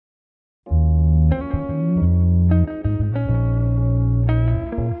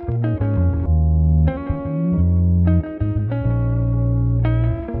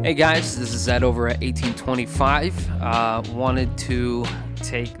Hey guys, this is Ed over at 1825. Wanted to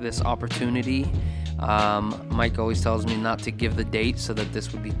take this opportunity. Mike always tells me not to give the date so that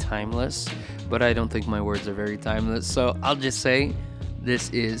this would be timeless, but I don't think my words are very timeless. So I'll just say this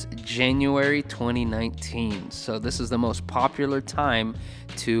is January 2019. So this is the most popular time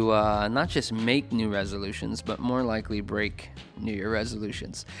to not just make new resolutions, but more likely break New Year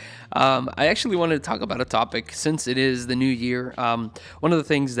resolutions. I actually wanted to talk about a topic since it is the new year. One of the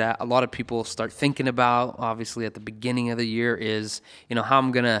things that a lot of people start thinking about, obviously at the beginning of the year, is how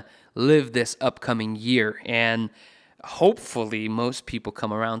I'm gonna live this upcoming year. And hopefully most people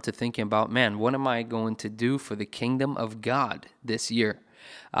come around to thinking about, man, what am I going to do for the kingdom of God this year?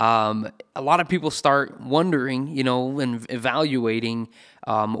 A lot of people start wondering, and evaluating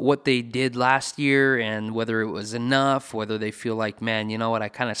what they did last year and whether it was enough, whether they feel like, man, you know what, I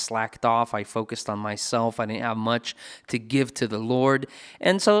kind of slacked off. I focused on myself. I didn't have much to give to the Lord.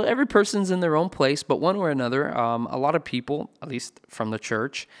 And so every person's in their own place, but one way or another, a lot of people, at least from the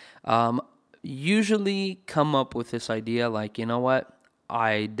church, usually come up with this idea like, you know what,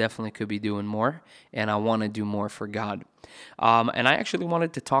 I definitely could be doing more and I want to do more for God. And I actually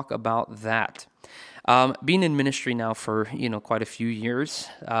wanted to talk about that. Being in ministry now for, quite a few years,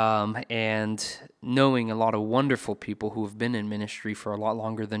 and knowing a lot of wonderful people who have been in ministry for a lot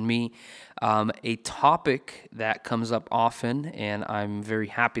longer than me, a topic that comes up often, and I'm very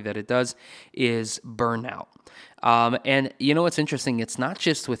happy that it does, is burnout. And what's interesting? It's not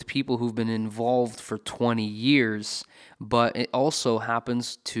just with people who've been involved for 20 years, but it also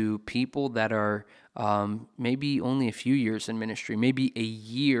happens to people that are maybe only a few years in ministry, maybe a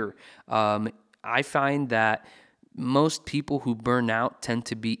year. I find that most people who burn out tend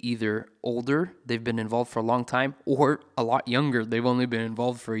to be either older, they've been involved for a long time, or a lot younger, they've only been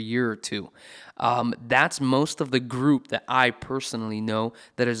involved for a year or two. That's most of the group that I personally know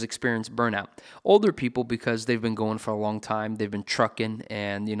that has experienced burnout. Older people, because they've been going for a long time, they've been trucking,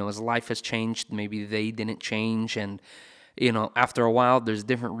 and as life has changed, maybe they didn't change, and after a while, there's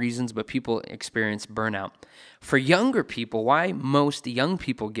different reasons, but people experience burnout. For younger people, why most young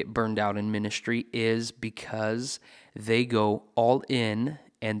people get burned out in ministry is because they go all in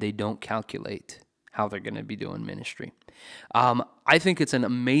and they don't calculate how they're going to be doing ministry. I think it's an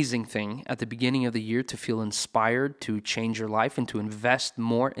amazing thing at the beginning of the year to feel inspired to change your life and to invest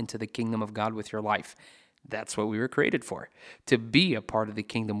more into the kingdom of God with your life. That's what we were created for, to be a part of the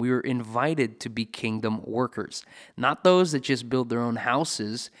kingdom. We were invited to be kingdom workers, not those that just build their own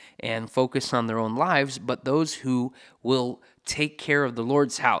houses and focus on their own lives, but those who will take care of the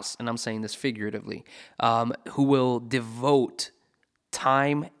Lord's house, and I'm saying this figuratively, who will devote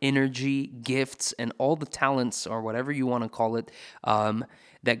time, energy, gifts, and all the talents, or whatever you want to call it,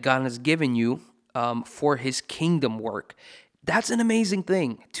 that God has given you for his kingdom work. That's an amazing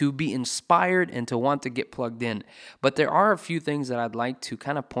thing, to be inspired and to want to get plugged in. But there are a few things that I'd like to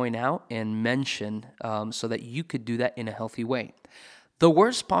kind of point out and mention so that you could do that in a healthy way. The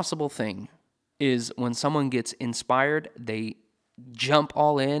worst possible thing is when someone gets inspired, they jump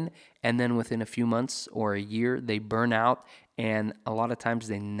all in, and then within a few months or a year, they burn out, and a lot of times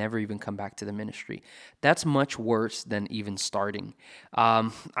they never even come back to the ministry. That's much worse than even starting.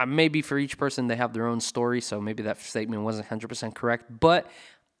 Maybe for each person, they have their own story, so maybe that statement wasn't 100% correct, but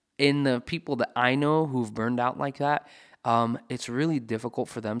in the people that I know who've burned out like that, it's really difficult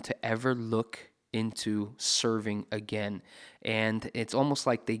for them to ever look into serving again, and it's almost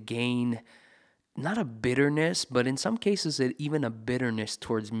like they gain not a bitterness, but in some cases, even a bitterness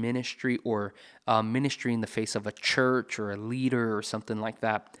towards ministry, or ministry in the face of a church or a leader or something like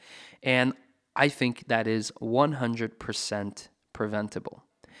that. And I think that is 100% preventable.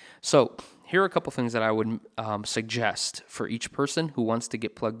 So here are a couple things that I would suggest for each person who wants to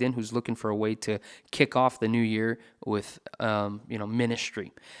get plugged in, who's looking for a way to kick off the new year with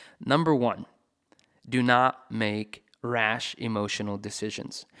ministry. Number one, do not make rash emotional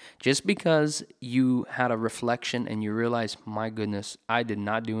decisions. Just because you had a reflection and you realize, my goodness, I did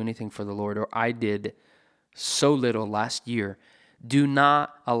not do anything for the Lord, or I did so little last year, do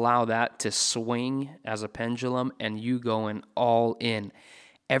not allow that to swing as a pendulum and you going all in.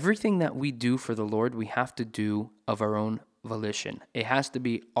 Everything that we do for the Lord, we have to do of our own volition. It has to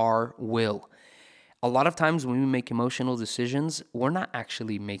be our will. A lot of times when we make emotional decisions, we're not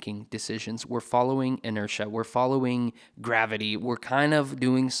actually making decisions. We're following inertia. We're following gravity. We're kind of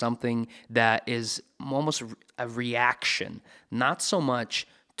doing something that is almost a reaction, not so much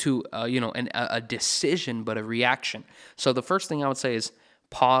to a decision, but a reaction. So the first thing I would say is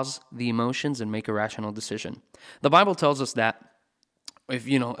pause the emotions and make a rational decision. The Bible tells us that If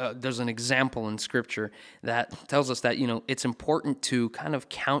there's an example in scripture that tells us that it's important to kind of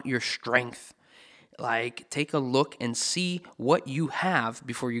count your strength, like take a look and see what you have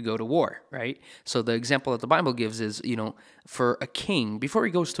before you go to war, right? So the example that the Bible gives is, for a king, before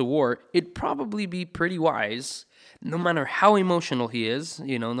he goes to war, it'd probably be pretty wise, no matter how emotional he is,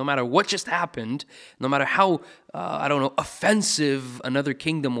 no matter what just happened, no matter how, I don't know, offensive another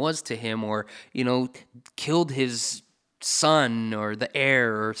kingdom was to him, or, killed his son or the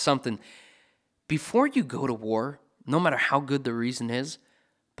heir or something. Before you go to war, no matter how good the reason is,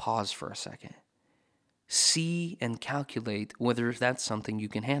 pause for a second. See and calculate whether that's something you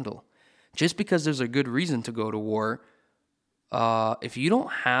can handle. Just because there's a good reason to go to war, if you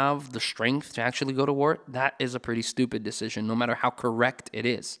don't have the strength to actually go to war, that is a pretty stupid decision, no matter how correct it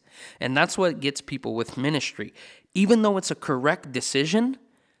is. And that's what gets people with ministry. Even though it's a correct decision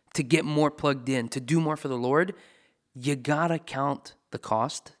to get more plugged in, to do more for the Lord, you gotta count the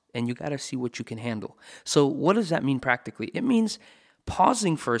cost and you gotta see what you can handle. So what does that mean practically? It means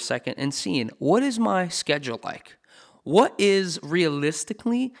pausing for a second and seeing, what is my schedule like? What is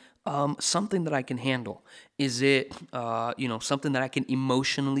realistically something that I can handle? Is it something that I can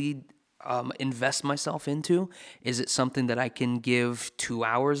emotionally invest myself into? Is it something that I can give 2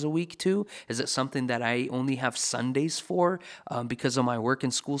 hours a week to? Is it something that I only have Sundays for because of my work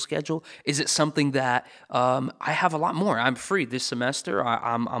and school schedule? Is it something that I have a lot more? I'm free this semester.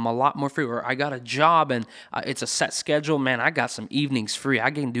 I'm a lot more free. Or I got a job and it's a set schedule. Man, I got some evenings free.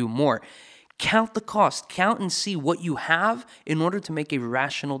 I can do more. Count the cost. Count and see what you have in order to make a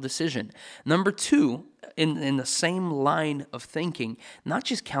rational decision. Number two, in the same line of thinking, not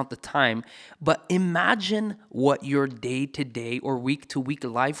just count the time, but imagine what your day-to-day or week-to-week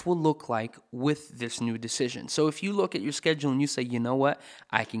life will look like with this new decision. So if you look at your schedule and you say, you know what,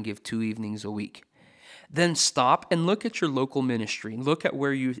 I can give 2 evenings a week. Then stop and look at your local ministry. Look at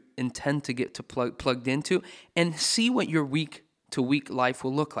where you intend to get to plugged into and see what your week-to-week life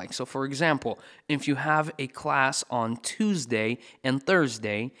will look like. So for example, if you have a class on Tuesday and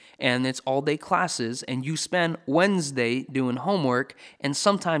Thursday and it's all day classes and you spend Wednesday doing homework and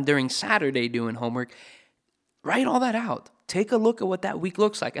sometime during Saturday doing homework, write all that out. Take a look at what that week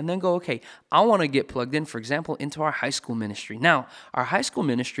looks like and then go, okay, I want to get plugged in, for example, into our high school ministry. Now, our high school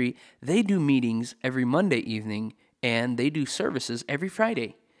ministry, they do meetings every Monday evening and they do services every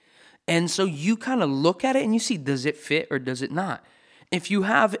Friday. And so you kind of look at it and you see, does it fit or does it not? If you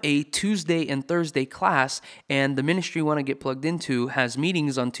have a Tuesday and Thursday class and the ministry you want to get plugged into has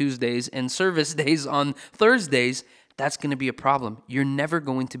meetings on Tuesdays and service days on Thursdays, that's going to be a problem. You're never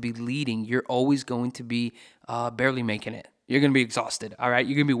going to be leading. You're always going to be barely making it. You're going to be exhausted, all right?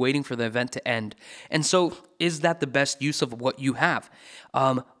 You're going to be waiting for the event to end. And so is that the best use of what you have?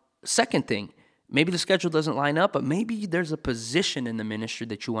 Second thing, maybe the schedule doesn't line up, but maybe there's a position in the ministry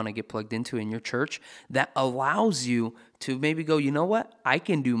that you want to get plugged into in your church that allows you to maybe go, you know what? I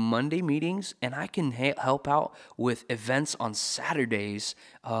can do Monday meetings and I can help out with events on Saturdays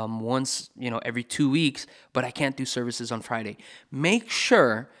once, every 2 weeks, but I can't do services on Friday. Make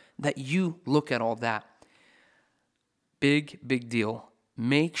sure that you look at all that. Big deal.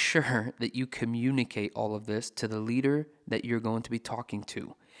 Make sure that you communicate all of this to the leader that you're going to be talking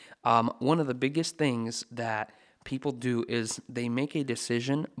to. One of the biggest things that people do is they make a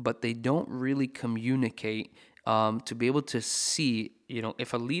decision, but they don't really communicate to be able to see,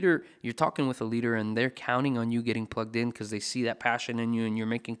 if a leader, you're talking with a leader and they're counting on you getting plugged in because they see that passion in you and you're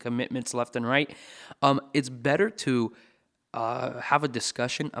making commitments left and right. It's better to have a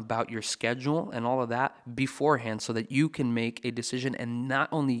discussion about your schedule and all of that beforehand so that you can make a decision, and not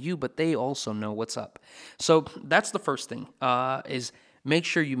only you, but they also know what's up. So that's the first thing, is make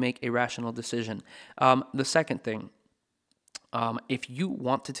sure you make a rational decision. The second thing, if you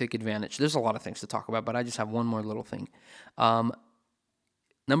want to take advantage, there's a lot of things to talk about, but I just have one more little thing.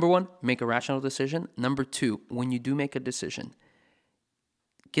 Number one, make a rational decision. Number two, when you do make a decision,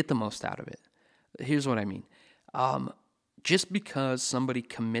 get the most out of it. Here's what I mean. Just because somebody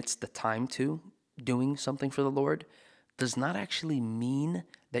commits the time to doing something for the Lord does not actually mean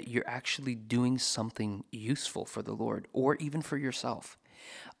that you're actually doing something useful for the Lord or even for yourself.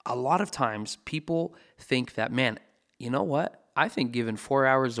 A lot of times people think that, man, you know what? I think giving 4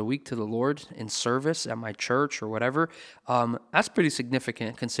 hours a week to the Lord in service at my church or whatever, that's pretty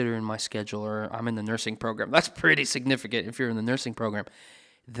significant considering my schedule, or I'm in the nursing program. That's pretty significant if you're in the nursing program.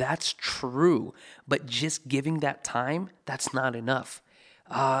 That's true, but just giving that time, that's not enough.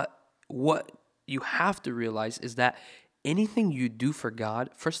 What you have to realize is that anything you do for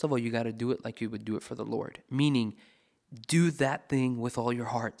God, first of all, you got to do it like you would do it for the Lord, meaning do that thing with all your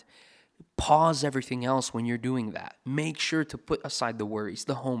heart. Pause everything else when you're doing that. Make sure to put aside the worries,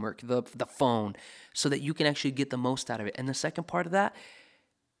 the homework, the phone, so that you can actually get the most out of it. And the second part of that,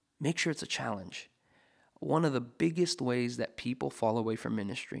 make sure it's a challenge. One of the biggest ways that people fall away from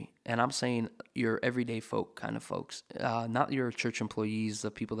ministry, and I'm saying your everyday folk kind of folks, not your church employees, the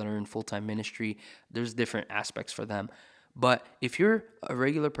people that are in full-time ministry, there's different aspects for them. But if you're a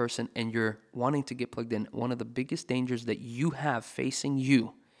regular person and you're wanting to get plugged in, one of the biggest dangers that you have facing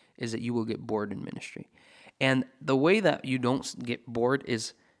you is that you will get bored in ministry. And the way that you don't get bored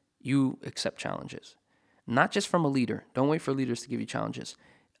is you accept challenges, not just from a leader. Don't wait for leaders to give you challenges.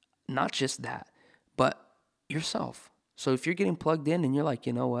 Not just that, but yourself. So if you're getting plugged in and you're like,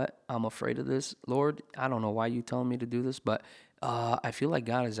 you know what, I'm afraid of this, Lord, I don't know why you're telling me to do this, but I feel like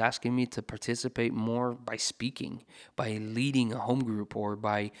God is asking me to participate more by speaking, by leading a home group, or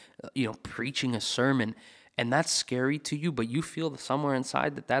by, preaching a sermon. And that's scary to you, but you feel somewhere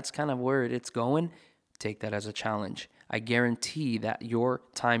inside that that's kind of where it's going. Take that as a challenge. I guarantee that your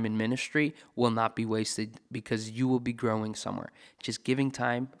time in ministry will not be wasted because you will be growing somewhere. Just giving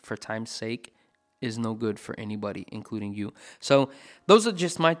time for time's sake is no good for anybody, including you. So those are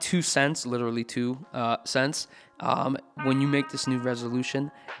just my 2 cents, literally 2 cents. When you make this new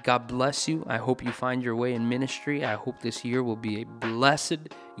resolution, God bless you. I hope you find your way in ministry. I hope this year will be a blessed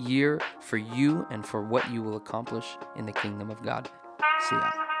year for you and for what you will accomplish in the kingdom of God. See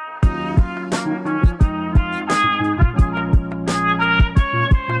ya.